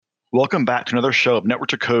Welcome back to another show of Network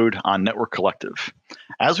to Code on Network Collective.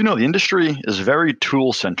 As we know, the industry is very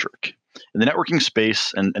tool-centric. In the networking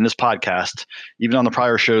space and in this podcast, even on the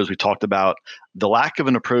prior shows, we talked about the lack of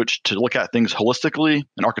an approach to look at things holistically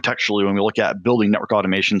and architecturally when we look at building network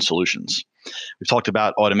automation solutions. We've talked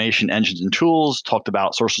about automation engines and tools, talked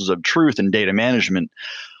about sources of truth and data management,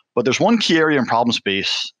 but there's one key area in problem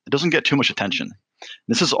space that doesn't get too much attention.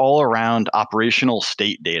 This is all around operational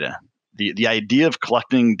state data. The idea of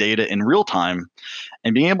collecting data in real time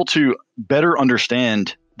and being able to better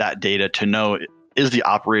understand that data to know is the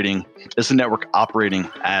network operating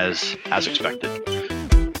as expected.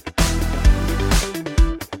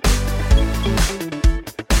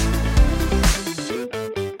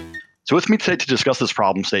 So with me today to discuss this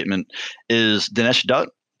problem statement is Dinesh Dutt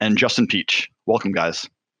and Justin Peach. Welcome, guys.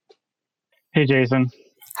 Hey, Jason.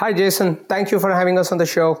 Hi, Jason. Thank you for having us on the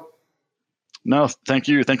show. No, thank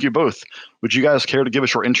you. Thank you both. Would you guys care to give a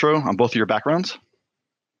short intro on both of your backgrounds?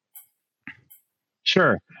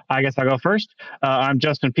 Sure. I guess I'll go first. I'm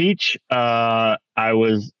Justin Peach. I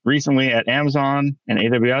was recently at Amazon and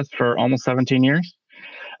AWS for almost 17 years.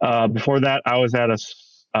 Before that, I was at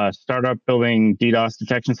a startup building DDoS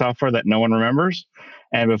detection software that no one remembers.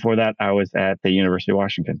 And before that, I was at the University of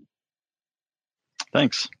Washington.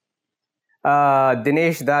 Thanks.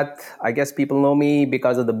 Dinesh Dutt, I guess people know me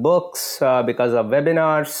because of the books, because of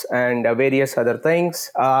webinars and various other things.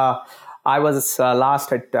 I was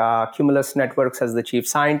last at Cumulus Networks as the chief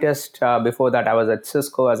scientist. Before that, I was at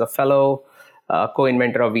Cisco as a fellow,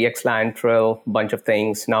 co-inventor of VXLAN, Trill, bunch of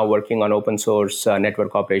things, now working on open source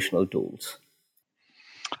network operational tools.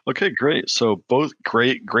 Okay, great. So both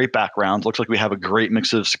great backgrounds. Looks like we have a great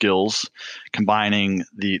mix of skills, combining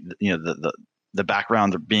the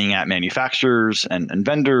background of being at manufacturers and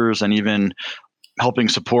vendors, and even helping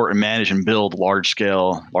support and manage and build large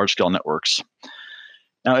scale networks.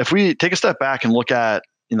 Now, if we take a step back and look at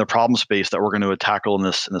the problem space that we're going to tackle in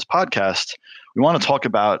this podcast, we want to talk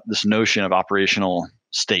about this notion of operational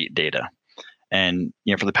state data. And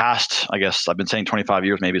for the past, I guess I've been saying 25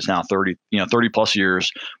 years, maybe it's now 30 plus years,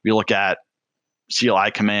 we look at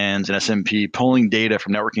CLI commands and SMP pulling data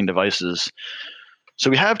from networking devices. So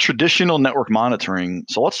we have traditional network monitoring.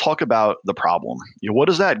 So let's talk about the problem. What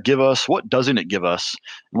does that give us? What doesn't it give us?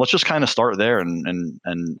 And let's just kind of start there. And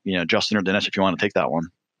Justin or Dinesh, if you want to take that one.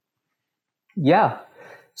 Yeah.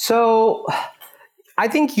 So I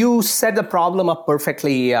think you set the problem up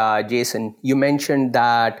perfectly, Jason. You mentioned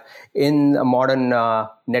that in a modern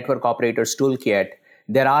network operators toolkit,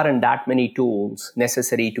 there aren't that many tools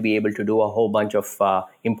necessary to be able to do a whole bunch of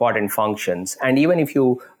important functions. And even if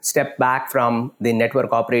you step back from the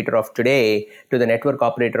network operator of today to the network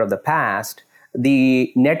operator of the past,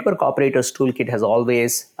 the network operators toolkit has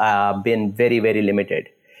always been very, very limited.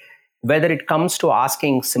 Whether it comes to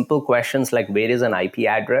asking simple questions like where is an IP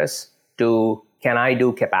address, to can I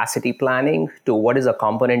do capacity planning, to what is a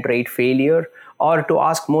component rate failure, or to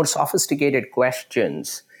ask more sophisticated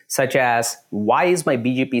questions such as why is my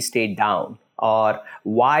BGP state down, or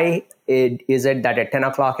why is it that at 10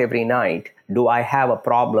 o'clock every night do I have a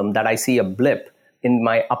problem that I see a blip in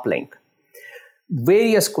my uplink?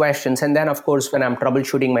 Various questions. And then, of course, when I'm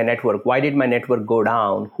troubleshooting my network, why did my network go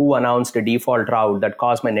down? Who announced a default route that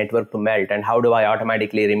caused my network to melt? And how do I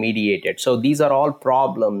automatically remediate it? So these are all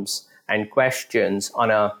problems and questions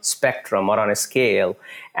on a spectrum or on a scale.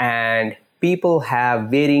 And people have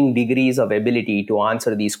varying degrees of ability to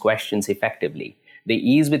answer these questions effectively. The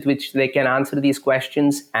ease with which they can answer these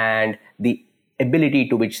questions and the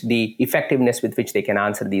effectiveness with which they can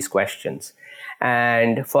answer these questions.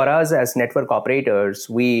 And for us as network operators,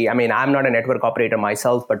 I'm not a network operator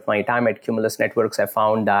myself, but my time at Cumulus Networks, I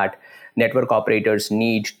found that network operators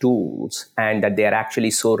need tools and that they are actually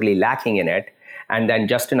sorely lacking in it. And then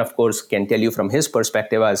Justin, of course, can tell you from his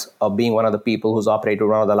perspective as of being one of the people who's operated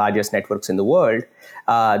one of the largest networks in the world,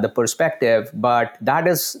 the perspective. But that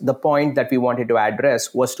is the point that we wanted to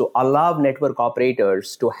address, was to allow network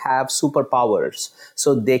operators to have superpowers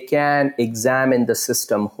so they can examine the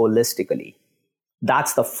system holistically.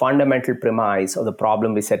 That's the fundamental premise of the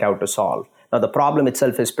problem we set out to solve. Now, the problem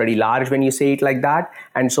itself is pretty large when you say it like that.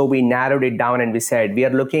 And so we narrowed it down and we said, we are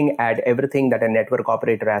looking at everything that a network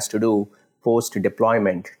operator has to do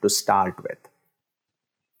post-deployment to start with.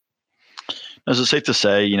 Is it safe to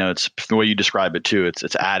say, it's the way you describe it too,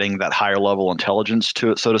 it's adding that higher level intelligence to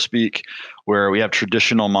it, so to speak, where we have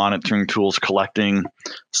traditional monitoring tools collecting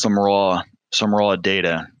some raw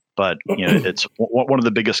data, but it's one of the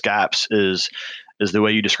biggest gaps is the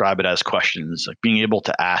way you describe it as questions, like being able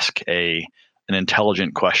to ask an an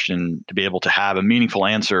intelligent question to be able to have a meaningful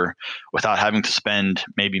answer without having to spend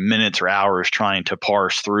maybe minutes or hours trying to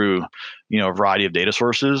parse through, a variety of data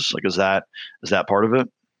sources? Like, is that part of it?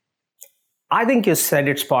 I think you said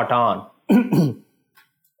it spot on.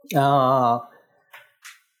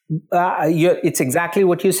 It's exactly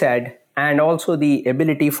what you said. And also the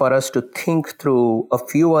ability for us to think through a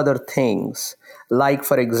few other things, like,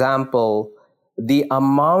 for example, the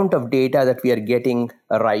amount of data that we are getting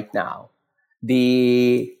right now.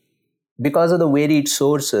 Because of the varied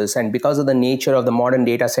sources and because of the nature of the modern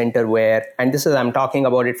data center I'm talking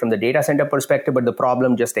about it from the data center perspective, but the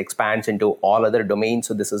problem just expands into all other domains.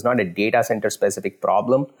 So this is not a data center specific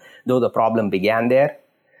problem, though the problem began there.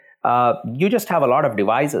 You just have a lot of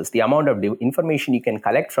devices. The amount of information you can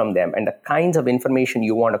collect from them and the kinds of information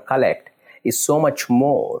you want to collect is so much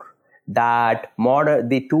more that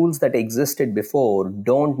the tools that existed before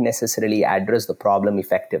don't necessarily address the problem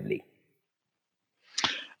effectively.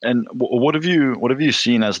 And what have you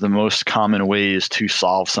seen as the most common ways to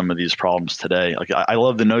solve some of these problems today? Like, I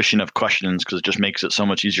love the notion of questions because it just makes it so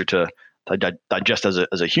much easier to digest as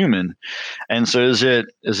a human. And so is it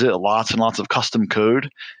lots and lots of custom code?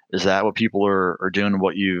 Is that what people are doing?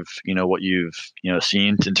 What you've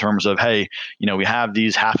seen in terms of, hey, we have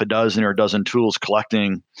these half a dozen or a dozen tools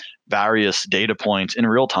collecting various data points in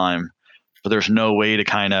real time, but there's no way to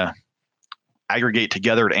kind of aggregate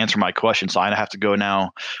together to answer my question. So I have to go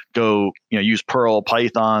use Perl,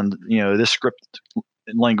 Python, this script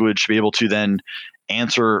language to be able to then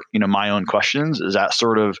answer, my own questions. Is that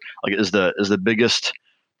sort of like, is the biggest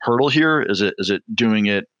hurdle here? Is it doing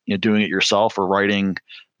it yourself or writing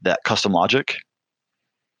that custom logic?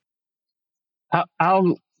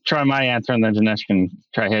 I'll try my answer and then Dinesh can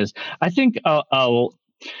try his. I think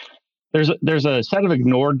there's a set of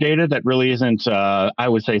ignored data that really isn't, I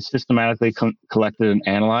would say, systematically collected and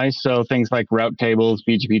analyzed. So things like route tables,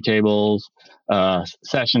 BGP tables,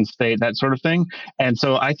 session state, that sort of thing. And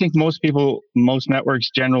so I think most networks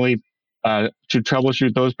generally, to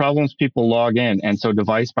troubleshoot those problems, people log in. And so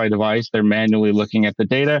device by device, they're manually looking at the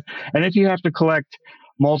data. And if you have to collect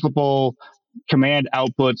multiple command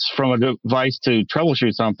outputs from a device to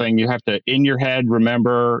troubleshoot something, you have to, in your head,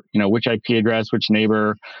 remember, which IP address, which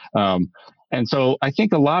neighbor. And so I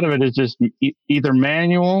think a lot of it is just either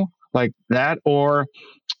manual like that, or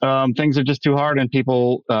things are just too hard and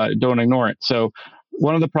people don't ignore it. So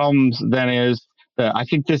one of the problems then is that I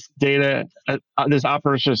think this data, this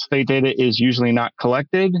operational state data is usually not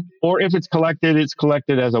collected, or if it's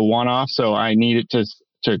collected as a one-off. So I need it to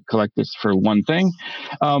collect this for one thing.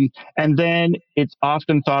 And then it's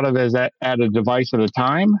often thought of as at a device at a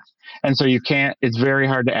time. And so it's very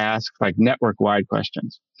hard to ask like network-wide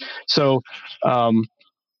questions. So I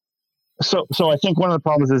think one of the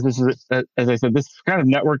problems is this is, as I said, this kind of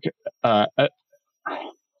network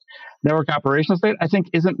operational state, I think,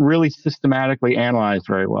 isn't really systematically analyzed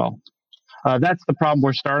very well. That's the problem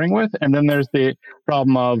we're starting with. And then there's the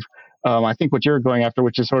problem of, I think what you're going after,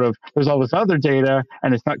 which is sort of, there's all this other data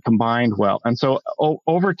and it's not combined well. And so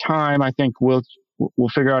over time, I think we'll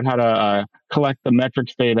figure out how to collect the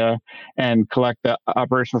metrics data and collect the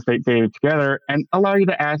operational state data together and allow you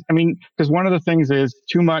to ask, because one of the things is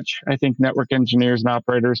too much, I think network engineers and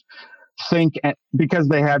operators think, because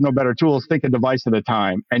they have no better tools, think a device at a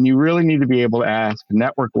time. And you really need to be able to ask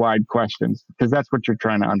network-wide questions because that's what you're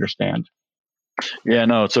trying to understand. Yeah,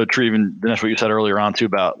 no, it's so true. Even that's what you said earlier on too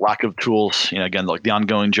about lack of tools. Again, like the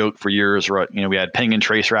ongoing joke for years, right? We had ping and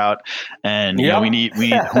trace route, and we need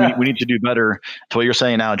to do better. To what you're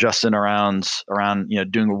saying now, Justin, around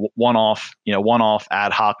doing one-off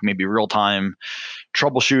ad hoc, maybe real time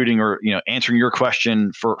troubleshooting or answering your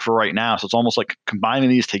question for right now. So it's almost like combining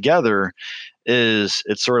these together.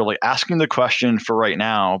 It's sort of like asking the question for right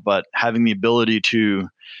now, but having the ability to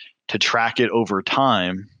track it over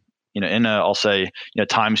time. In I'll say,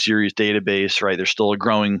 time series database, right? There's still a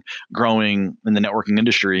growing in the networking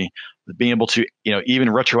industry, but being able to, even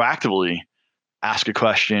retroactively ask a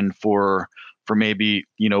question for maybe,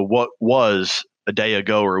 what was a day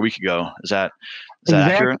ago or a week ago. Is that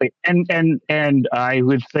accurate? And I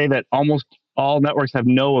would say that almost all networks have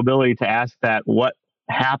no ability to ask that what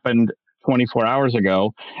happened 24 hours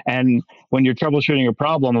ago. And when you're troubleshooting a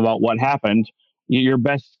problem about what happened, your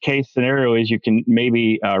best case scenario is you can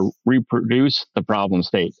maybe reproduce the problem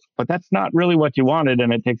state, but that's not really what you wanted,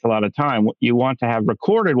 and it takes a lot of time. You want to have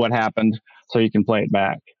recorded what happened so you can play it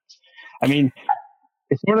back. It's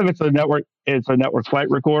a network flight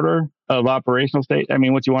recorder of operational state.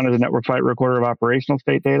 What you want is a network flight recorder of operational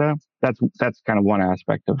state data. That's kind of one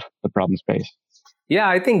aspect of the problem space. Yeah,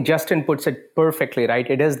 I think Justin puts it perfectly, right?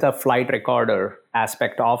 It is the flight recorder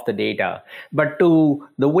aspect of the data. But to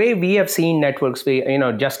the way we have seen networks,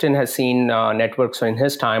 Justin has seen networks in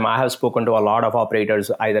his time. I have spoken to a lot of operators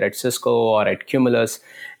either at Cisco or at Cumulus.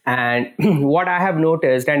 And what I have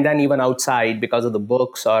noticed, and then even outside because of the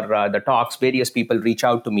books or the talks, various people reach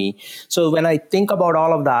out to me. So when I think about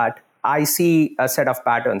all of that, I see a set of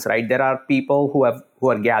patterns, right? There are people who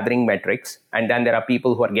are gathering metrics, and then there are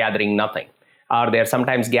people who are gathering nothing. Or they're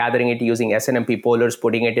sometimes gathering it using SNMP pollers,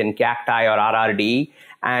 putting it in Cacti or RRD,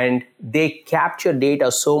 and they capture data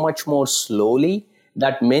so much more slowly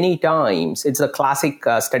that many times it's a classic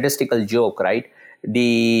statistical joke, right?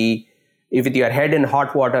 If with your head in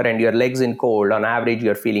hot water and your legs in cold, on average,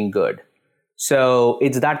 you're feeling good. So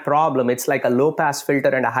it's that problem. It's like a low pass filter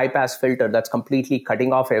and a high pass filter that's completely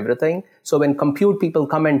cutting off everything. So when compute people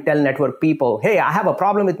come and tell network people, hey, I have a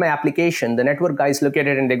problem with my application, the network guys look at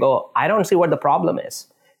it and they go, I don't see what the problem is.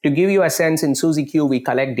 To give you a sense, in SUSY-Q, we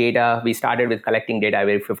collect data. We started with collecting data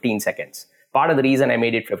every 15 seconds. Part of the reason I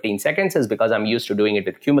made it 15 seconds is because I'm used to doing it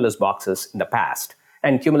with Cumulus boxes in the past.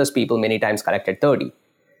 And Cumulus people many times collected 30.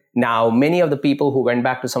 Now, many of the people who went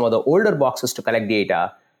back to some of the older boxes to collect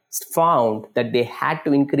data found that they had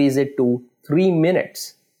to increase it to 3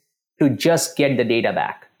 minutes to just get the data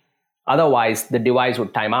back. Otherwise, the device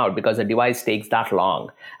would time out because the device takes that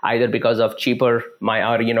long, either because of cheaper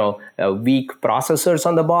weak processors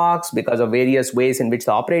on the box, because of various ways in which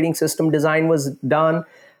the operating system design was done,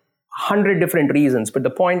 100 different reasons. But the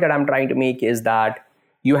point that I'm trying to make is that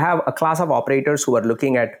you have a class of operators who are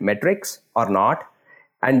looking at metrics or not.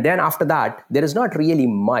 And then after that, there is not really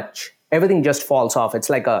much. Everything just falls off. It's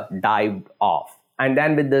like a dive off. And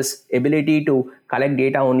then with this ability to collect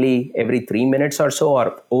data only every 3 minutes or so,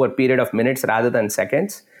 or over a period of minutes rather than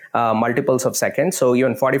seconds, multiples of seconds. So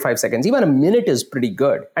even 45 seconds, even a minute is pretty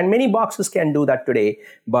good. And many boxes can do that today,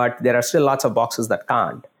 but there are still lots of boxes that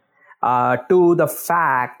can't. To the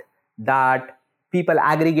fact that people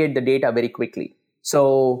aggregate the data very quickly.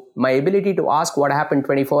 So my ability to ask what happened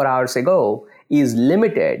 24 hours ago is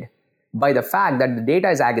limited by the fact that the data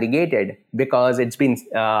is aggregated because it's been,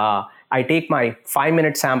 I take my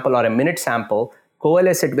 5-minute sample or a minute sample,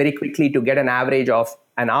 coalesce it very quickly to get an average of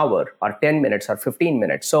an hour or 10 minutes or 15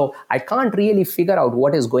 minutes. So I can't really figure out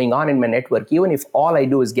what is going on in my network, even if all I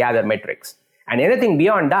do is gather metrics. And anything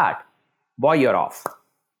beyond that, boy, you're off.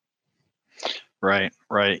 Right.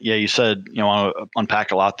 Yeah, you said you want to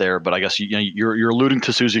unpack a lot there, but I guess you're alluding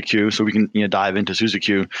to SUSY-Q, so we can dive into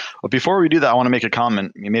SUSY-Q. But before we do that, I want to make a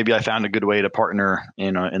comment. Maybe I found a good way to partner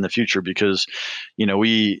in the future because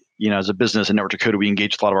we as a business in Network Dakota, we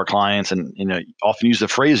engage with a lot of our clients and often use the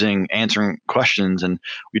phrasing answering questions, and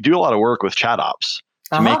we do a lot of work with chat ops.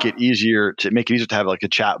 To make it easier to have like a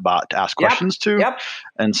chat bot to ask questions to. Yep.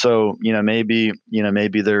 And so, maybe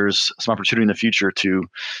there's some opportunity in the future to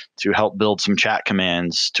help build some chat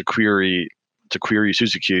commands to query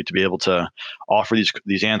SUSY-Q to be able to offer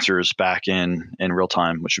these answers back in real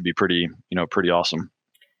time, which would be pretty awesome.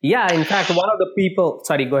 Yeah, in fact, one of the people,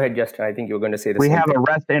 sorry, go ahead, Justin. I think you were going to say this. We have a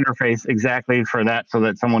REST interface exactly for that so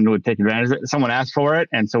that someone would take advantage of it. Someone asked for it,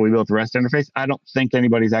 and so we built a REST interface. I don't think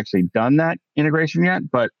anybody's actually done that integration yet,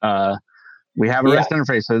 but we have a REST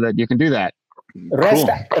interface so that you can do that.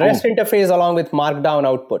 REST interface along with Markdown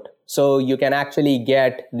output. So you can actually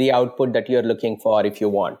get the output that you're looking for if you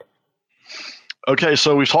want. Okay,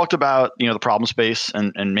 so we've talked about the problem space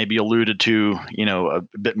and maybe alluded to a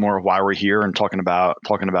bit more of why we're here and talking about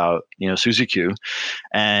SUSY-Q,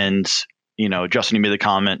 and Justin, you made the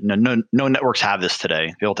comment. No networks have this today.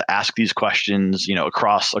 Be able to ask these questions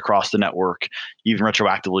across the network, even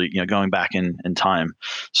retroactively going back in time.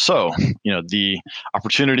 So the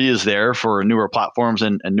opportunity is there for newer platforms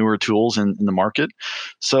and newer tools in the market.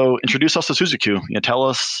 So introduce us to SUSY-Q. Tell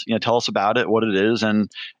us about it, what it is, and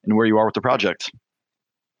where you are with the project.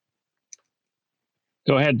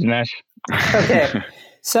 Go ahead, Dinesh. Okay.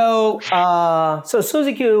 So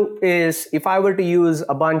SUSY-Q is, if I were to use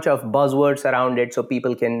a bunch of buzzwords around it so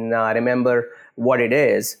people can remember what it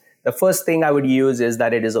is, the first thing I would use is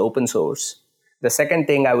that it is open source. The second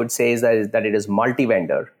thing I would say is that it is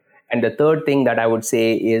multi-vendor. And the third thing that I would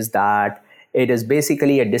say is that it is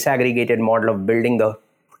basically a disaggregated model of building the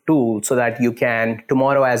tool so that you can,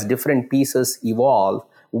 tomorrow as different pieces evolve,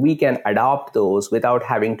 we can adopt those without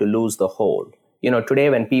having to lose the whole. Today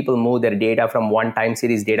when people move their data from one time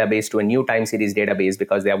series database to a new time series database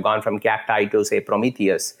because they have gone from Cacti to, say,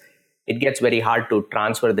 Prometheus, it gets very hard to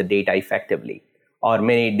transfer the data effectively. Or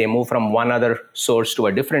they move from one other source to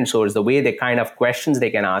a different source. The way the kind of questions they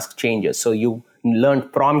can ask changes. So you learned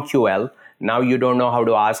PromQL, Now you don't know how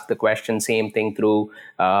to ask the question, same thing through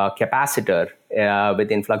capacitor with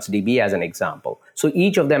InfluxDB as an example. So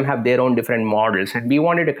each of them have their own different models, and we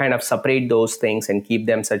wanted to kind of separate those things and keep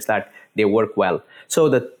them such that they work well. So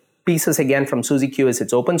the pieces again from SuzyQ is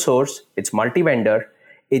it's open source, it's multi-vendor,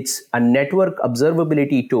 it's a network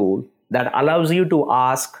observability tool that allows you to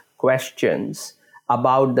ask questions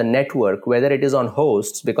about the network, whether it is on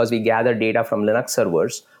hosts, because we gather data from Linux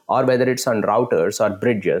servers, or whether it's on routers or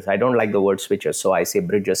bridges. I don't like the word switches, so I say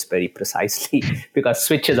bridges very precisely because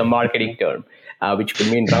switch is a marketing term, which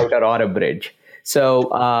could mean router or a bridge.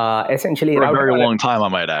 So essentially, for a very long time, I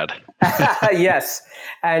might add. Yes.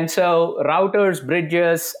 And so routers,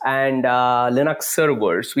 bridges, and Linux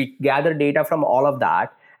servers, we gather data from all of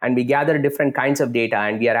that, and we gather different kinds of data,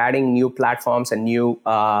 and we are adding new platforms and new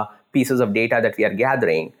pieces of data that we are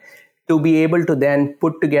gathering to be able to then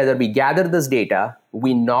put together. We gather this data,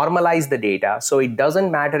 we normalize the data, so it doesn't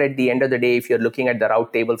matter at the end of the day if you're looking at the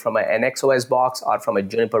route table from an NXOS box or from a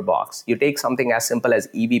Juniper box. You take something as simple as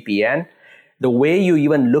EVPN. The way you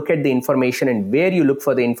even look at the information and where you look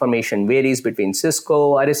for the information varies between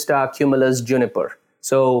Cisco, Arista, Cumulus, Juniper.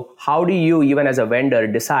 So how do you, even as a vendor,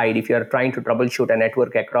 decide if you're trying to troubleshoot a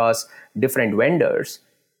network across different vendors,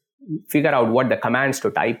 figure out what the commands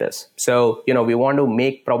to type is? So, we want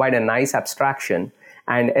to provide a nice abstraction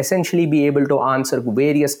and essentially be able to answer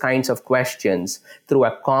various kinds of questions through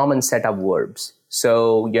a common set of verbs.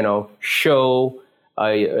 So, show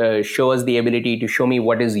us the ability to show me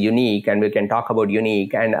what is unique, and we can talk about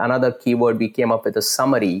unique. And another keyword we came up with is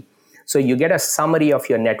summary. So you get a summary of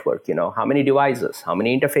your network, how many devices, how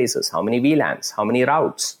many interfaces, how many VLANs, how many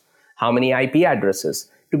routes, how many IP addresses,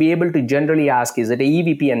 to be able to generally ask, is it a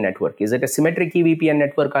EVPN network? Is it a symmetric EVPN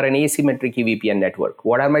network or an asymmetric EVPN network?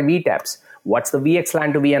 What are my VTAPs? What's the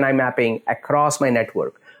VXLAN to VNI mapping across my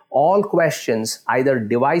network? All questions, either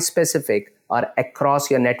device specific or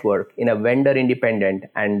across your network in a vendor independent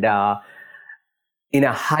and in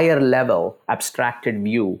a higher level abstracted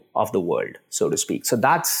view of the world, so to speak. So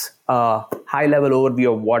that's a high level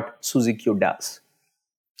overview of what SuzyQ does.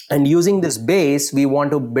 And using this base, we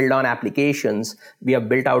want to build on applications. We have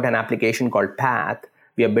built out an application called Path.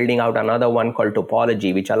 We are building out another one called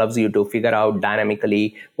Topology, which allows you to figure out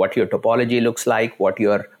dynamically what your topology looks like,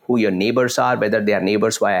 who your neighbors are, whether they are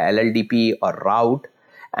neighbors via LLDP or route,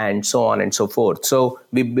 and so on and so forth. So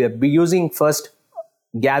we'll be using first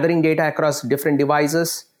gathering data across different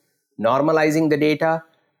devices, normalizing the data,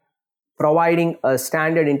 providing a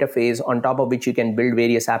standard interface on top of which you can build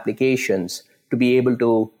various applications to be able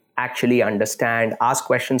to actually understand, ask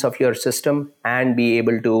questions of your system, and be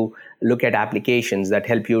able to look at applications that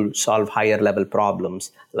help you solve higher level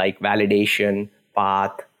problems like validation,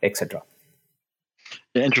 path, etc.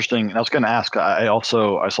 Yeah, interesting. I was going to ask. I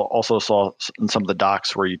also saw in some of the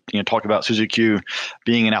docs where you talk about SuzyQ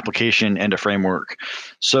being an application and a framework.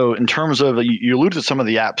 So in terms of you alluded to some of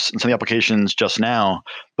the apps and some of the applications just now,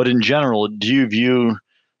 but in general, do you view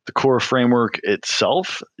the core framework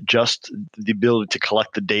itself just the ability to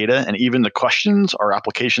collect the data, and even the questions are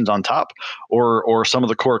applications on top, or some of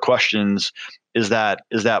the core questions is that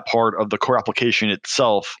part of the core application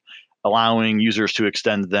itself, allowing users to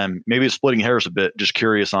extend them? Maybe it's splitting hairs a bit. Just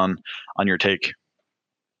curious on your take.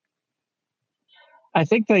 I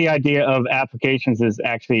think the idea of applications is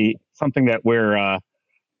actually something that we're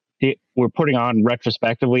putting on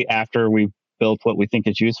retrospectively after we've built what we think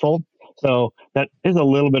is useful. So that is a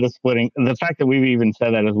little bit of splitting. The fact that we've even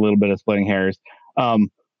said that is a little bit of splitting hairs.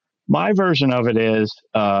 My version of it is,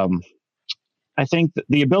 I think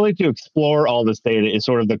the ability to explore all this data is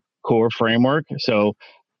sort of the core framework. So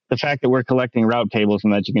the fact that we're collecting route tables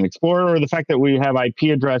and that you can explore, or the fact that we have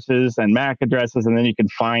IP addresses and MAC addresses, and then you can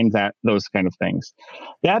find those kind of things.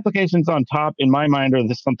 The applications on top, in my mind, are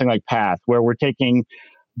something like Path, where we're taking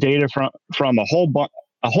data from a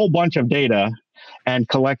whole bunch of data and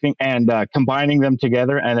collecting and combining them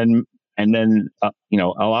together, and then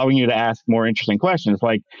allowing you to ask more interesting questions.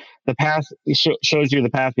 Like the path shows you the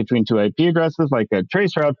path between two IP addresses, like a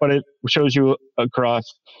trace route, but it shows you across.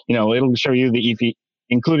 It'll show you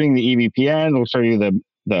including the EVPN. It'll show you the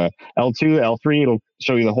L2, L3. It'll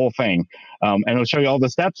show you the whole thing, and it'll show you all the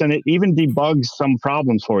steps, and it even debugs some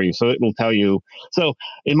problems for you. So it will tell you. So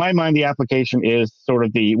in my mind, the application is sort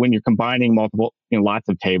of when you're combining multiple, lots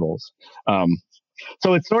of tables.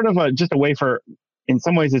 So it's sort of just a way for, in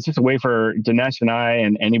some ways, it's just a way for Dinesh and I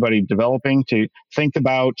and anybody developing to think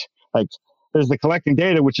about, like, there's the collecting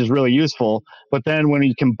data, which is really useful, but then when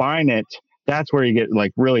you combine it, that's where you get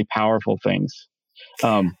like really powerful things.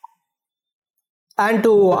 And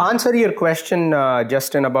to answer your question,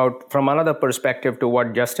 Justin, about from another perspective to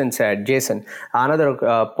what Justin said, Jason, another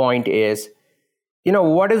point is,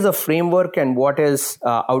 what is the framework and what is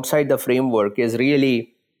outside the framework is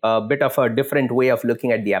really a bit of a different way of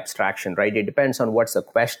looking at the abstraction, right? It depends on what's the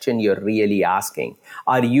question you're really asking.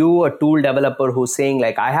 Are you a tool developer who's saying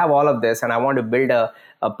like, I have all of this and I want to build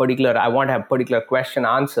I want to have a particular question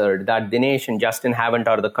answered that Dinesh and Justin haven't,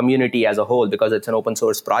 or the community as a whole, because it's an open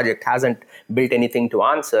source project, hasn't built anything to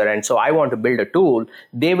answer. And so I want to build a tool.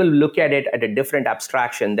 They will look at it at a different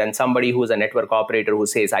abstraction than somebody who's a network operator who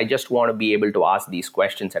says, I just want to be able to ask these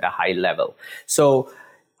questions at a high level. So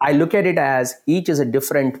I look at it as each is a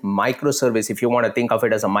different microservice. If you want to think of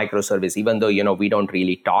it as a microservice, even though, we don't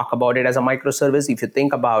really talk about it as a microservice. If you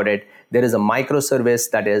think about it, there is a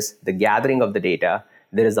microservice that is the gathering of the data.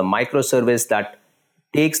 There is a microservice that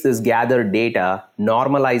takes this gathered data,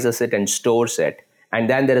 normalizes it and stores it. And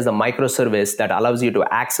then there is a microservice that allows you to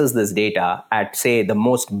access this data at, say, the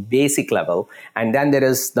most basic level. And then there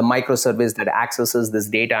is the microservice that accesses this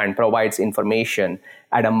data and provides information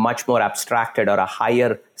at a much more abstracted or a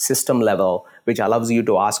higher system level, which allows you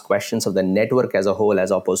to ask questions of the network as a whole,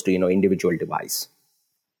 as opposed to, individual device.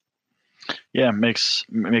 Yeah, makes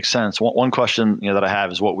sense. One question that I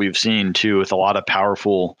have is what we've seen too with a lot of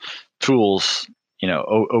powerful tools,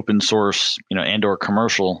 open source, and or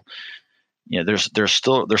commercial. There's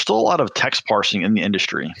still a lot of text parsing in the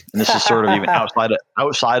industry, and this is sort of even outside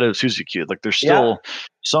of SUSE. Like there's still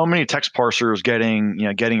so many text parsers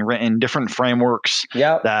getting written, different frameworks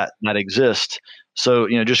that exist. So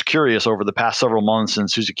just curious, over the past several months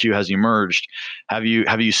since SUSE has emerged, have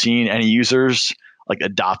you seen any users like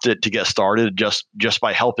adopt it to get started just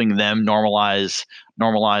by helping them normalize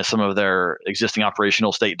some of their existing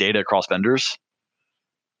operational state data across vendors?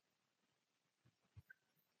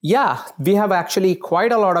 Yeah, we have actually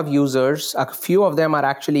quite a lot of users. A few of them are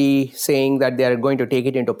actually saying that they're going to take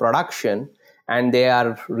it into production, and they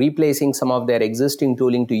are replacing some of their existing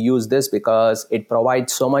tooling to use this because it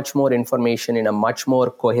provides so much more information in a much more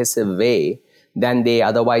cohesive way than they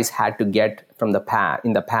otherwise had to get from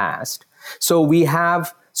in the past. So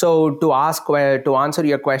to answer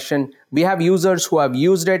your question, we have users who have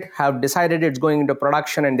used it, have decided it's going into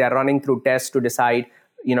production, and they're running through tests to decide,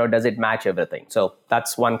 does it match everything? So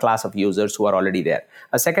that's one class of users who are already there.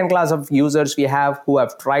 A second class of users we have who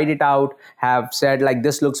have tried it out, have said like,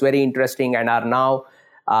 this looks very interesting, and are now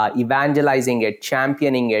evangelizing it,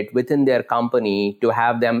 championing it within their company to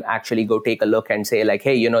have them actually go take a look and say like,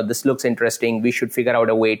 hey, this looks interesting. We should figure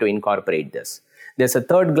out a way to incorporate this. There's a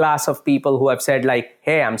third class of people who have said like,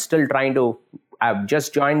 hey, I've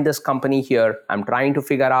just joined this company here. I'm trying to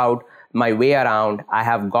figure out my way around. I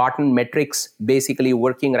have gotten metrics basically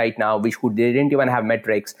working right now, who didn't even have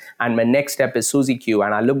metrics. And my next step is SUSE-Q.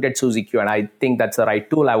 And I looked at SUSE-Q and I think that's the right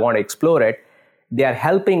tool. I want to explore it. They are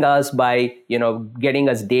helping us by, getting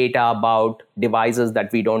us data about devices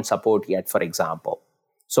that we don't support yet, for example.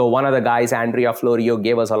 So one of the guys, Andrea Florio,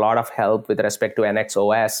 gave us a lot of help with respect to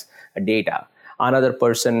NXOS data. Another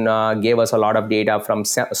person gave us a lot of data from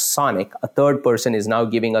Sonic. A third person is now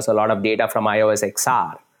giving us a lot of data from iOS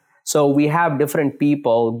XR. So we have different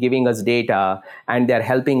people giving us data, and they're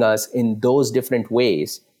helping us in those different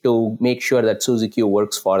ways to make sure that SUSE-Q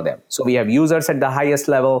works for them. So we have users at the highest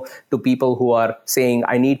level to people who are saying,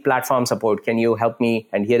 I need platform support. Can you help me?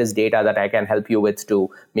 And here is data that I can help you with to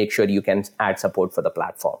make sure you can add support for the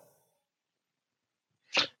platform.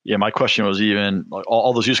 Yeah, my question was even like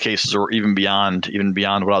all those use cases are even beyond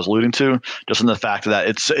what I was alluding to, just in the fact that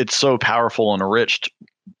it's so powerful and enriched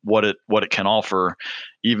what it can offer.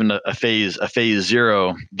 Even a phase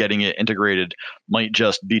zero, getting it integrated might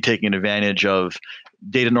just be taking advantage of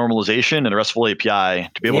data normalization and a RESTful API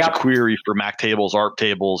to be able to query for MAC tables, ARP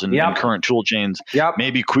tables, and current tool chains.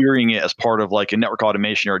 Maybe querying it as part of like a network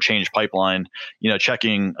automation or a change pipeline.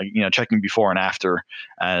 Checking before and after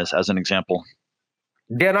as an example.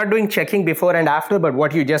 They're not doing checking before and after, but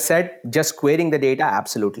what you just said, just querying the data,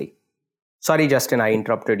 absolutely. Sorry, Justin, I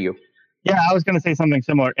interrupted you. Yeah, I was going to say something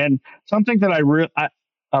similar, and something that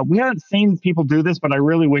we haven't seen people do this, but I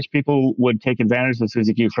really wish people would take advantage of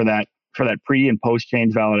SUSE-Q for that pre and post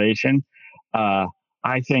change validation.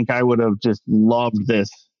 I think I would have just loved this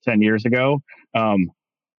 10 years ago,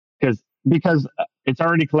 because it's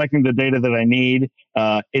already collecting the data that I need.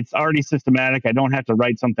 It's already systematic. I don't have to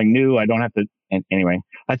write something new. I don't have to. Anyway,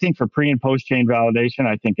 I think for pre and post change validation,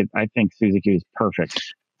 I think SUSE-Q is perfect.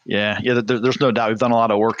 Yeah. There's no doubt. We've done a lot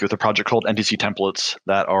of work with a project called NTC templates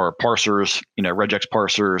that are parsers, regex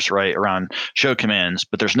parsers, right, around show commands.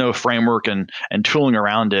 But there's no framework and tooling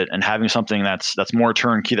around it, and having something that's more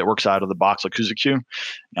turnkey that works out of the box like SUSE-Q.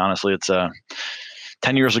 Honestly,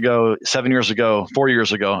 10 years ago, 7 years ago, 4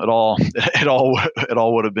 years ago, it all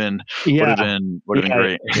would have been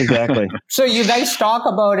great. Exactly. So you guys talk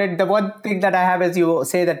about it. The one thing that I have is you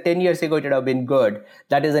say that 10 years ago it would have been good.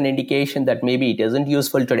 That is an indication that maybe it isn't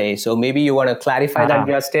useful today. So maybe you want to clarify that,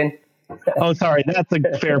 Justin? Oh, sorry. That's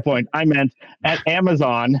a fair point. I meant at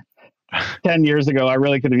Amazon 10 years ago, I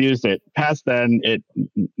really could have used it. Past then,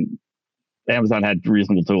 Amazon had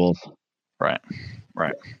reasonable tools. Right.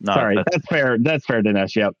 No, sorry. That's fair. That's fair,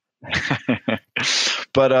 Dinesh. Yep.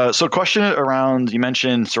 But so question around, you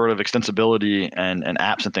mentioned sort of extensibility and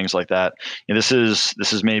apps and things like that. This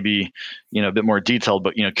is maybe, a bit more detailed,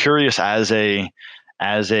 but, curious as a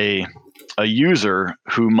user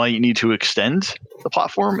who might need to extend the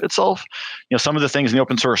platform itself, some of the things in the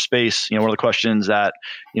open source space, one of the questions that,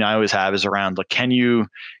 I always have is around, like, can you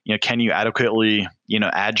adequately,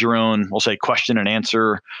 add your own, we'll say, question and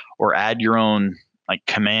answer, or add your own like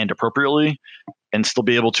command appropriately and still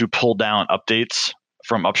be able to pull down updates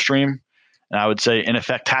from upstream? And I would say, in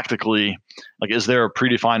effect, tactically, like, is there a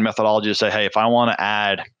predefined methodology to say, hey, if I want to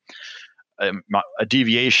add a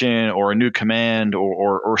deviation or a new command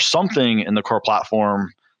or something in the core platform,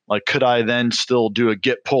 like, could I then still do a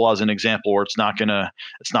git pull as an example, where it's not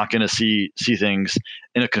gonna see things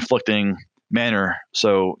in a conflicting manner?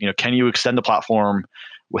 So, can you extend the platform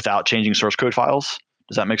without changing source code files?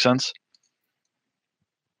 Does that make sense?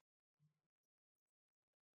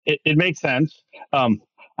 It makes sense.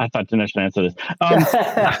 I thought Dinesh would answer this.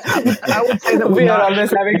 I would say that we are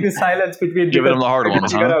always having this silence between giving them the hard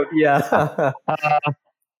ones, huh? Yeah.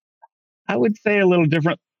 I would say a little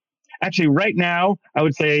different. Actually, right now, I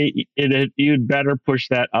would say you'd better push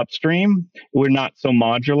that upstream. We're not so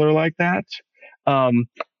modular like that. I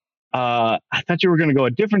thought you were going to go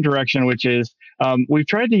a different direction, which is we've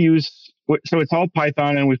tried to use. So it's all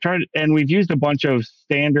Python, and we've used a bunch of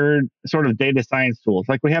standard sort of data science tools.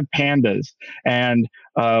 Like, we have Pandas, and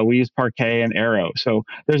we use Parquet and Arrow. So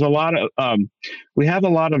there's a lot of we have a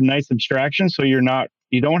lot of nice abstractions. So you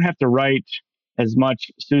don't have to write as much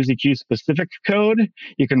SUSY-Q specific code.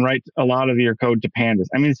 You can write a lot of your code to Pandas.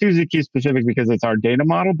 I mean, SUSY-Q specific because it's our data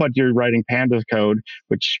model, but you're writing Pandas code,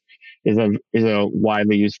 which is a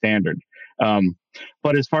widely used standard.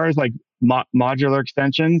 But as far as like modular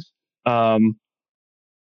extensions,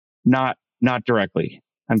 not directly.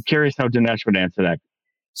 I'm curious how Dinesh would answer that.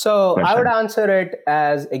 So question. I would answer it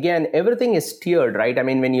as, again, everything is tiered, right? I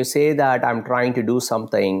mean, when you say that I'm trying to do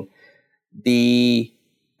something, the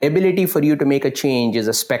ability for you to make a change is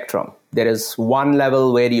a spectrum. There is one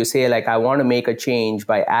level where you say, like, I want to make a change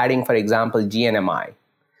by adding, for example, GNMI.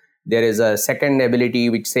 There is a second ability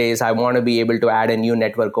which says, I want to be able to add a new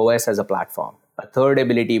network OS as a platform. A third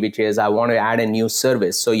ability, which is, I want to add a new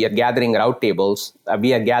service. So you're gathering route tables.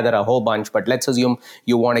 We gather a whole bunch, but let's assume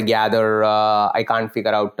you want to gather, I can't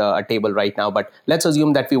figure out a table right now, but let's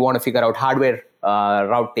assume that we want to figure out hardware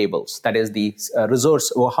route tables. That is the resource,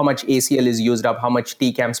 or how much ACL is used up, how much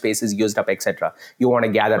TCAM space is used up, etc. You want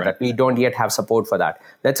to gather that. We don't yet have support for that.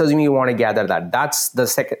 Let's assume you want to gather that. That's the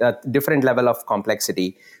second different level of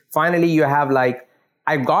complexity. Finally, you have, like,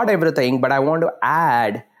 I've got everything, but I want to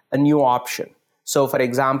add a new option. So, for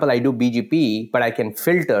example, I do BGP, but I can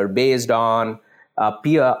filter based on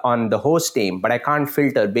peer on the host name, but I can't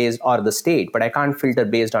filter based on the state, but I can't filter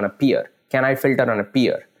based on a peer. Can I filter on a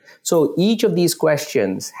peer? So each of these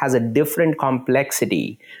questions has a different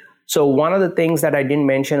complexity. So one of the things that I didn't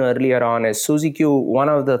mention earlier on is SUSY-Q. One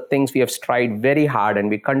of the things we have tried very hard, and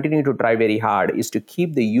we continue to try very hard, is to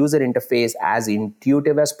keep the user interface as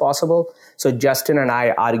intuitive as possible. So Justin and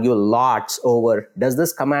I argue lots over, does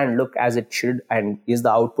this command look as it should, and is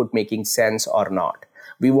the output making sense or not?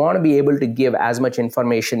 We want to be able to give as much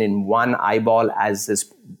information in one eyeball as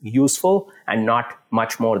is useful, and not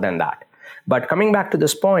much more than that. But coming back to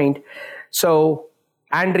this point, so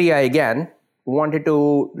Andrea, again, wanted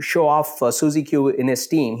to show off SUSY-Q in his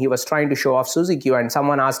team. He was trying to show off SUSY-Q, and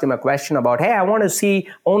someone asked him a question about, hey, I want to see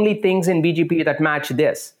only things in BGP that match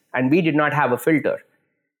this. And we did not have a filter.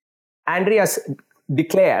 Andrea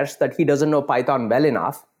declares that he doesn't know Python well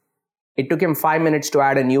enough. It took him 5 minutes to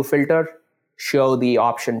add a new filter, show the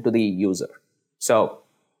option to the user. So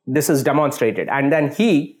this is demonstrated. And then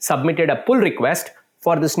he submitted a pull request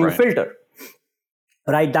for this new filter.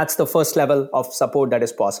 Right? That's the first level of support that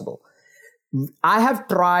is possible. I have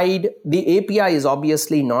tried, the API is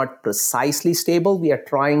obviously not precisely stable. We are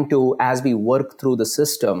trying to, as we work through the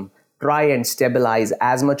system, try and stabilize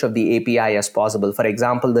as much of the API as possible. For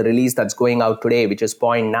example, the release that's going out today, which is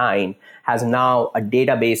 0.9, has now a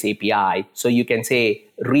database API. So you can say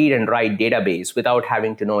read and write database without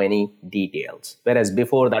having to know any details. Whereas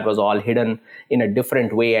before that was all hidden in a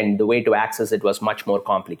different way, and the way to access it was much more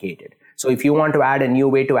complicated. So if you want to add a new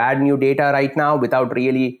way to add new data right now without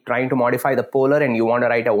really trying to modify the polar, and you want to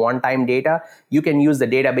write a one-time data, you can use the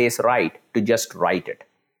database write to just write it,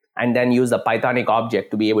 and then use the Pythonic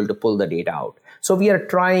object to be able to pull the data out. So we are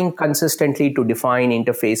trying consistently to define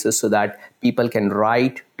interfaces so that people can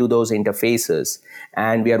write to those interfaces,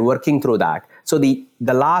 and we are working through that. So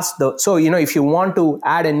if you want to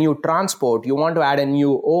add a new transport, you want to add a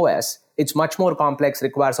new OS, it's much more complex,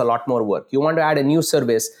 requires a lot more work. You want to add a new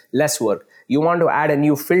service, less work. You want to add a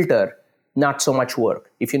new filter, not so much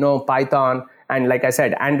work. If you know Python, and like I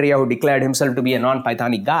said, Andrea, who declared himself to be a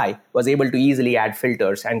non-Pythonic guy, was able to easily add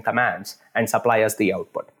filters and commands and supply us the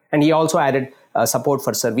output. And he also added support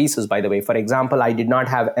for services, by the way. For example, I did not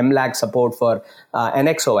have MLAG support for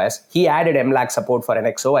NXOS. He added MLAG support for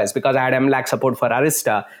NXOS because I had MLAG support for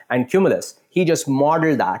Arista and Cumulus. He just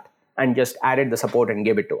modeled that and just added the support and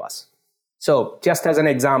gave it to us. So just as an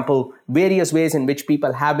example, various ways in which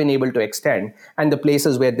people have been able to extend, and the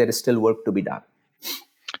places where there is still work to be done.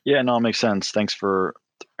 Yeah, no, it makes sense. Thanks for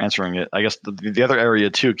answering it. I guess the other area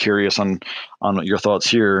too, curious on your thoughts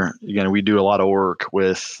here. Again, we do a lot of work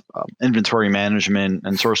with inventory management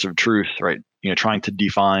and source of truth, right? Trying to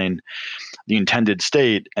define the intended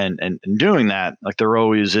state, and doing that, like there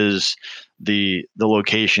always is the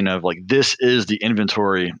location of like, this is the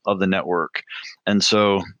inventory of the network. And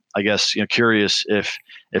so I guess, curious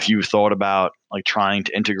if you thought about like trying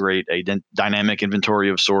to integrate a dynamic inventory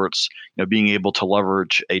of sorts, being able to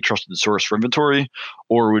leverage a trusted source for inventory,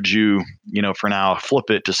 or would you, for now flip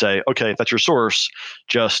it to say, okay, if that's your source,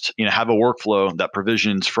 just, have a workflow that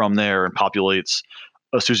provisions from there and populates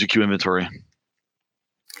a SuzyQ inventory?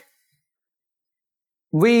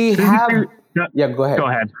 We have, yeah, go ahead. Go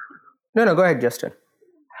ahead. No, go ahead, Justin.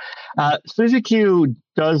 SuzyQ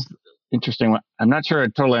does. Interesting. I'm not sure I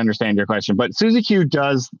totally understand your question, but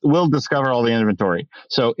SuzyQ will discover all the inventory.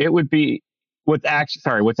 So it would be what's actually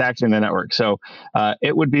in the network. So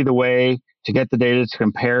it would be the way to get the data to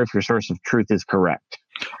compare if your source of truth is correct.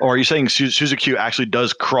 Or are you saying SuzyQ actually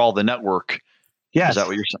does crawl the network? Yes. Is that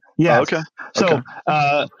what you're saying? Yes. Oh, okay.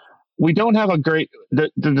 So we don't have a great the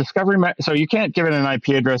discovery. So you can't give it an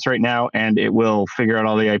IP address right now, and it will figure out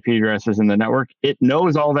all the IP addresses in the network. It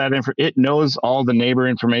knows all that it knows all the neighbor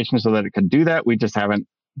information so that it could do that. We just haven't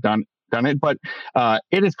done it, but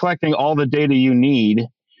it is collecting all the data you need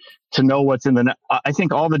to know what's in the net. I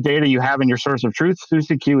think all the data you have in your source of truth,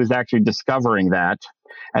 SuzyQ is actually discovering that,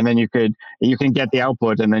 and then you can get the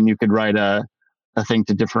output, and then you could write a thing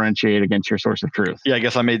to differentiate against your source of truth. Yeah, I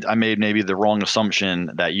guess I made maybe the wrong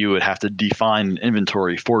assumption that you would have to define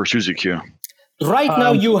inventory for SuzyQ. Right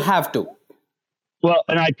now, you have to. Well,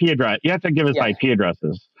 an IP address. You have to give us IP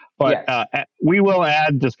addresses. But we will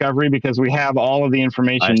add discovery because we have all of the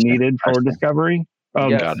information needed for discovery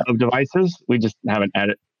of devices. We just haven't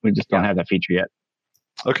added. We just don't have that feature yet.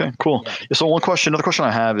 Okay, cool. Yeah. So another question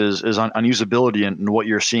I have is on usability and what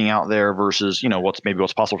you're seeing out there versus,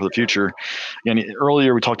 what's possible for the future.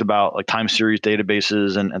 Earlier we talked about like time series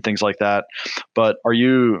databases and things like that, but are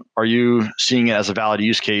you seeing it as a valid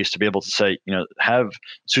use case to be able to say, have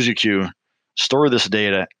SuzyQ store this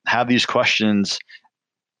data, have these questions,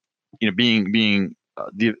 being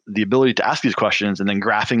the ability to ask these questions and then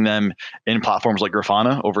graphing them in platforms like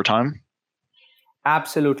Grafana over time?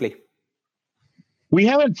 Absolutely. We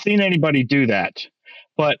haven't seen anybody do that,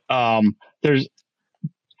 but there's,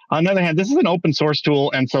 on the other hand, this is an open source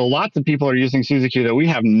tool, and so lots of people are using SuzyQ that we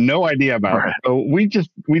have no idea about. Right. So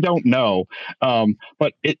we don't know.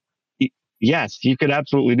 But yes, you could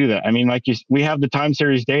absolutely do that. I mean, we have the time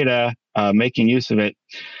series data, making use of it.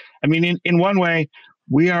 I mean, in one way,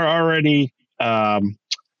 we are already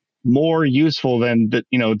more useful than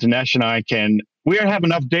Dinesh and I can. We have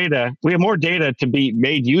enough data. We have more data to be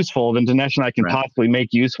made useful than Dinesh and I can possibly make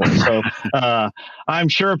useful. So I'm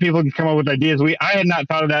sure people can come up with ideas. I had not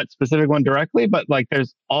thought of that specific one directly, but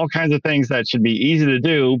there's all kinds of things that should be easy to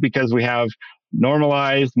do because we have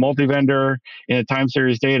normalized multi-vendor in a time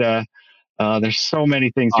series data. There's so many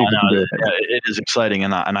things people can do. It is exciting,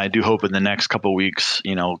 and I do hope in the next couple of weeks,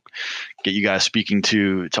 get you guys speaking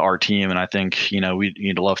to our team, and I think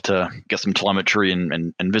we'd love to get some telemetry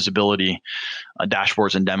and visibility,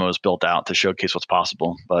 dashboards and demos built out to showcase what's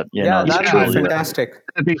possible. But that'd be fantastic.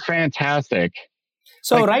 That'd be fantastic.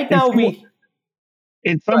 So right now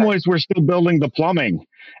in some ways we're still building the plumbing,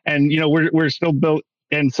 and we're still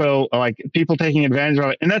and so like people taking advantage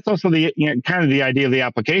of it, and that's also the kind of the idea of the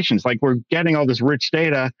applications. Like we're getting all this rich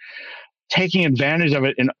data, taking advantage of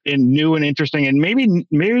it in new and interesting and maybe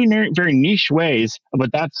very niche ways,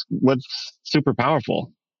 but that's what's super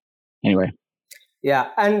powerful. Anyway. Yeah,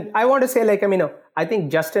 and I want to say, I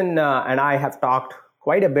think Justin and I have talked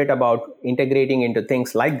quite a bit about integrating into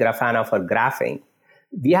things like Grafana for graphing.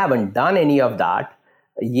 We haven't done any of that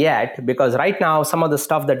yet because right now some of the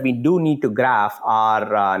stuff that we do need to graph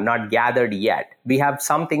are not gathered yet. We have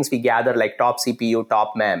some things we gather like top CPU,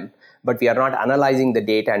 top mem, but we are not analyzing the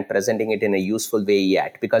data and presenting it in a useful way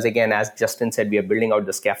yet. Because again, as Justin said, we are building out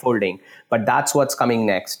the scaffolding, but that's what's coming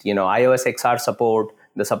next. iOS XR support,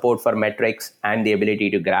 the support for metrics, and the ability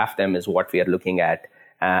to graph them is what we are looking at.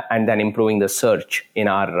 And then improving the search in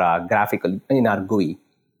our in our GUI.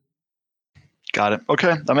 Got it.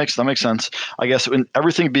 Okay, that makes sense. I guess in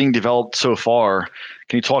everything being developed so far,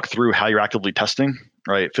 can you talk through how you're actively testing?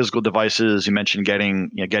 Right, physical devices. You mentioned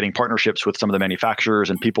getting partnerships with some of the manufacturers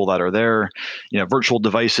and people that are there. Virtual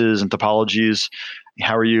devices and topologies.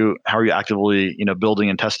 How are you actively building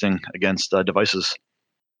and testing against devices?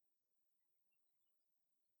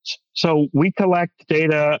 So we collect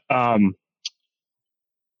data.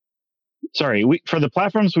 For the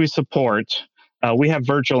platforms we support, we have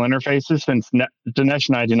virtual interfaces since Dinesh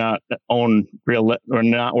and I do not own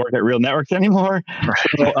not work at Real Networks anymore.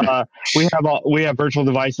 So we have virtual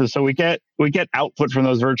devices. So we get output from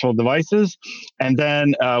those virtual devices, and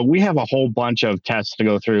then we have a whole bunch of tests to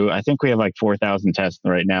go through. I think we have like 4,000 tests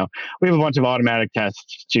right now. We have a bunch of automatic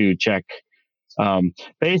tests to check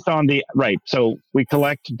based on So we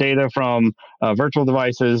collect data from virtual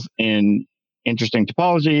devices in interesting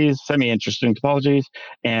topologies, semi-interesting topologies,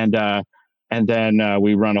 and then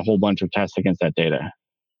we run a whole bunch of tests against that data.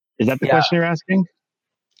 Is that the question you're asking?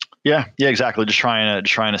 Yeah, exactly. Just trying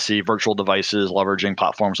to see virtual devices leveraging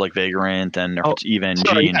platforms like Vagrant and it's EVE-NG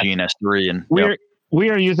and DNS3 and we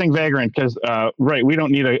are using Vagrant because we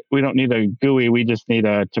don't need a GUI. We just need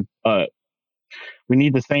we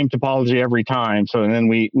need the same topology every time. So and then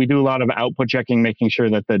we do a lot of output checking, making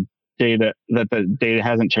sure that the data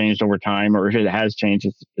hasn't changed over time, or if it has changed,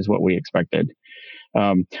 is what we expected.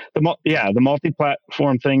 The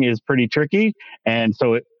multi-platform thing is pretty tricky, and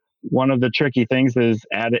so one of the tricky things is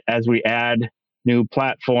as we add new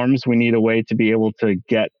platforms, we need a way to be able to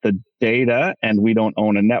get the data, and we don't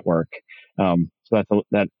own a network, so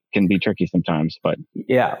that can be tricky sometimes. But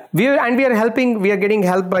we are getting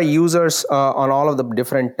help by users on all of the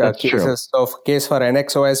different cases. True. So case for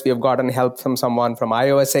NXOS, we have gotten help from someone. From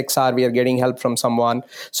iOS XR, we are getting help from someone.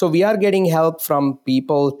 So we are getting help from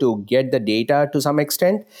people to get the data to some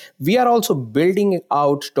extent. We are also building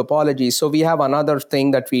out topology. So we have another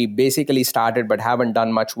thing that we basically started but haven't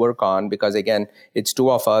done much work on because again, it's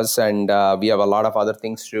two of us and we have a lot of other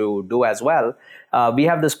things to do as well. We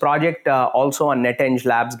have this project also on NetEng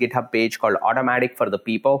Labs GitHub page called Automatic for the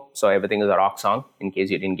People. So everything is a rock song in case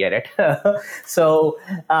you didn't get it. So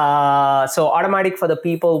Automatic for the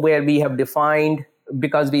People, where we have defined,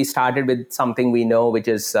 because we started with something we know, which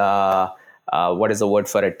is, what is the word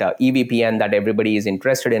for it? EVPN that everybody is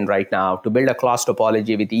interested in right now, to build a class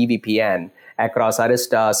topology with EVPN across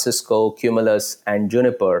Arista, Cisco, Cumulus, and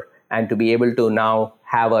Juniper, and to be able to now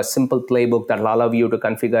have a simple playbook that will allow you to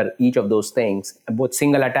configure each of those things, both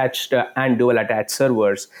single attached and dual attached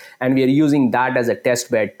servers. And we are using that as a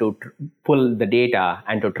test bed to pull the data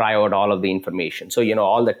and to try out all of the information. So,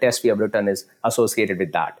 all the tests we have written is associated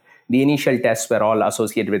with that. The initial tests were all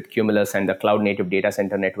associated with Cumulus and the Cloud Native Data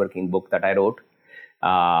Center Networking book that I wrote.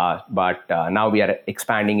 But now we are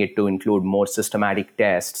expanding it to include more systematic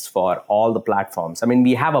tests for all the platforms. I mean,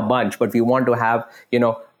 we have a bunch, but we want to have,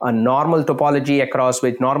 a normalized topology across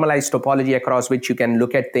which you can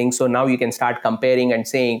look at things. So now you can start comparing and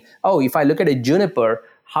saying, if I look at a Juniper,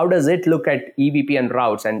 how does it look at EVPN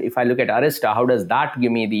routes? And if I look at Arista, how does that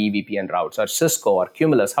give me the EVPN routes? Or Cisco or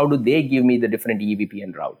Cumulus, how do they give me the different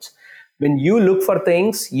EVPN routes? When you look for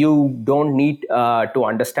things, you don't need to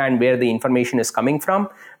understand where the information is coming from,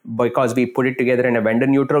 because we put it together in a vendor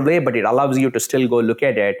neutral way, but it allows you to still go look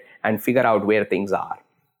at it and figure out where things are.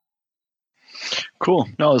 Cool.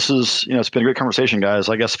 No, this is, it's been a great conversation, guys.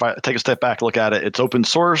 I guess if I take a step back, look at it, it's open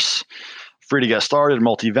source, free to get started,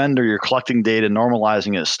 multi-vendor, you're collecting data,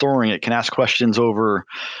 normalizing it, storing it, can ask questions over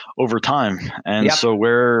time. And so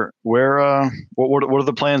what are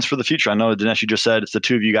the plans for the future? I know, Dinesh, you just said it's the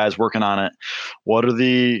two of you guys working on it. What are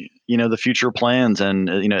the future plans? And,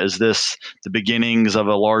 is this the beginnings of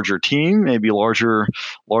a larger team, maybe a larger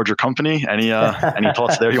company? Any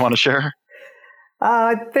thoughts there you want to share?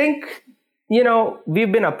 I think,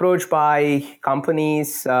 We've been approached by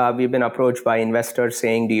companies, we've been approached by investors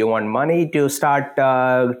saying, do you want money to start,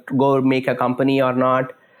 go make a company or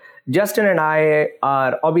not? Justin and I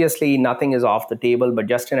are, obviously nothing is off the table, but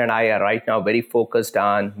Justin and I are right now very focused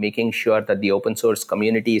on making sure that the open source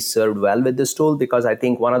community is served well with this tool, because I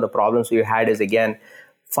think one of the problems we had is, again,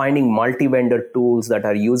 finding multi-vendor tools that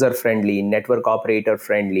are user-friendly, network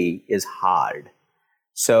operator-friendly is hard.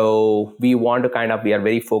 So we want to we are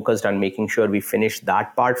very focused on making sure we finish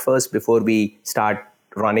that part first before we start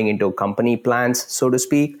running into company plans, so to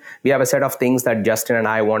speak. We have a set of things that Justin and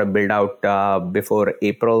I want to build out before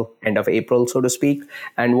April, end of April, so to speak.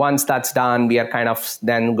 And once that's done, we are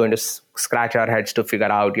then going to scratch our heads to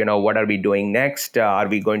figure out, what are we doing next? Are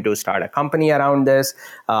we going to start a company around this?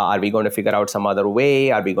 Are we going to figure out some other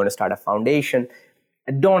way? Are we going to start a foundation?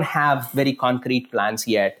 I don't have very concrete plans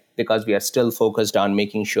yet, because we are still focused on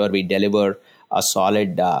making sure we deliver a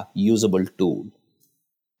solid, usable tool.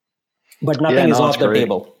 But nothing is off the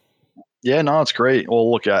table. Yeah, no, it's great.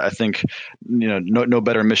 Well, look, I think no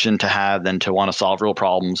better mission to have than to want to solve real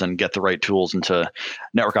problems and get the right tools into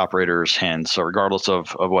network operators' hands. So regardless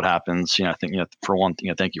of what happens, I think for one,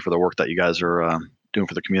 thank you for the work that you guys are doing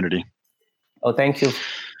for the community. Oh, thank you.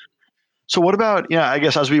 So what about, I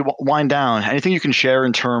guess as we wind down, anything you can share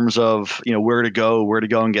in terms of, where to go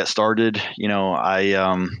and get started?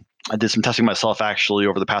 I did some testing myself actually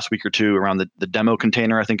over the past week or two around the demo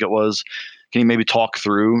container, I think it was. Can you maybe talk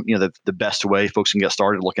through, the best way folks can get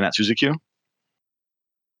started looking at SuzyQ?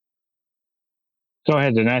 Go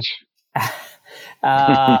ahead, Dinesh.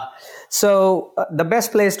 So the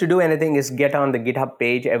best place to do anything is get on the GitHub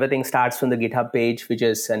page. Everything starts from the GitHub page, which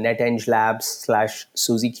is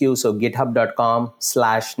netengelabs/SuzyQ. So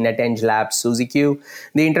github.com/netengelabs/SuzyQ.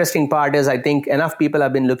 The interesting part is, I think enough people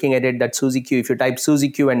have been looking at it that SuzyQ, if you type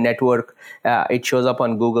SuzyQ and network, it shows up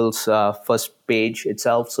on Google's first page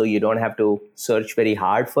itself. So you don't have to search very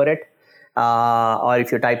hard for it. Or if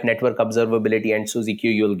you type network observability and SuzyQ,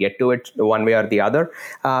 you'll get to it one way or the other.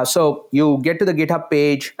 So you get to the GitHub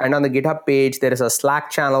page, and on the GitHub page, there is a Slack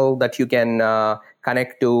channel that you can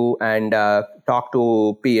connect to and talk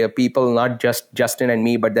to people, not just Justin and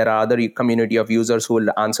me, but there are other community of users who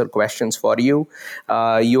will answer questions for you.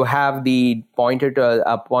 You have the pointer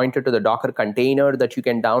to the Docker container that you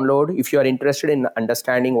can download. If you are interested in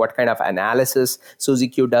understanding what kind of analysis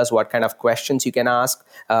SuzyQ does, what kind of questions you can ask,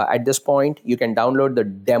 at this point, you can download the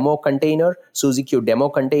demo container, SuzyQ demo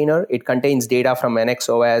container. It contains data from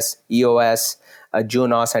NXOS, EOS,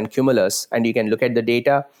 Junos, and Cumulus, and you can look at the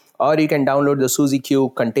data. Or you can download the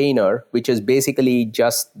SuzyQ container, which is basically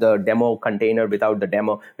just the demo container without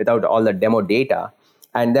all the demo data,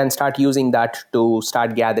 and then start using that to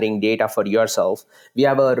start gathering data for yourself. We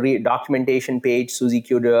have a documentation page,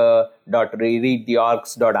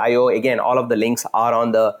 SuzyQ.readtheorgs.io. Again, all of the links are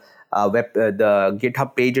on the the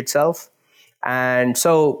GitHub page itself. And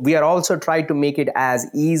so we are also trying to make it as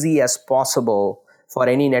easy as possible for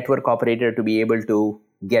any network operator to be able to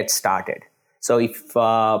get started. So if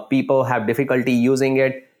people have difficulty using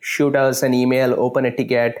it, shoot us an email, open a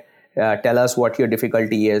ticket, tell us what your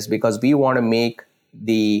difficulty is, because we want to make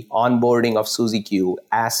the onboarding of SuzyQ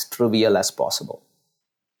as trivial as possible.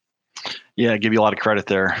 Yeah, I give you a lot of credit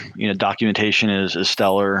there. Documentation is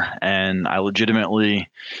stellar, and I legitimately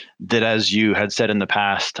did as you had said in the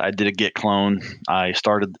past. I did a Git clone. I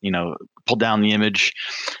started, pulled down the image,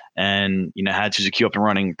 and had SuzyQ up and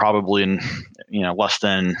running probably in less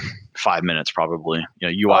than 5 minutes. Probably,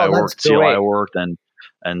 UI worked, CLI worked,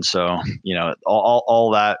 and so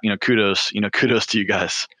all that. Kudos to you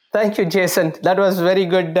guys. Thank you, Jason. That was very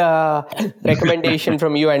good recommendation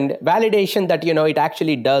from you, and validation that it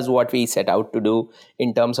actually does what we set out to do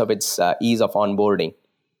in terms of its ease of onboarding.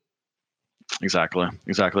 Exactly.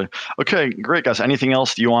 Okay, great, guys. Anything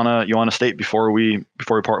else you wanna state before we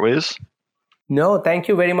part ways? No, thank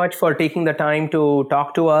you very much for taking the time to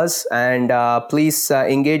talk to us, and please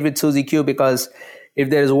engage with SuzyQ, because if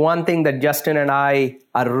there's one thing that Justin and I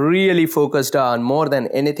are really focused on more than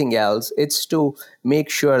anything else, it's to make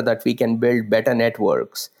sure that we can build better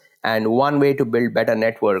networks. And one way to build better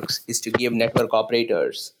networks is to give network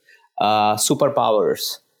operators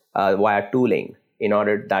superpowers via tooling, in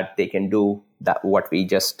order that they can do what we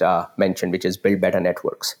just mentioned, which is build better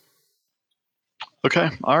networks.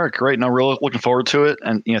 Okay. All right. Great. No, really looking forward to it.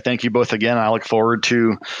 And, thank you both again. I look forward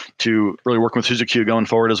to really working with SuzyQ going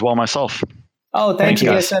forward as well myself. Oh, thank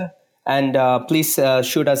you, Jason. And please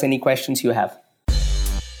shoot us any questions you have.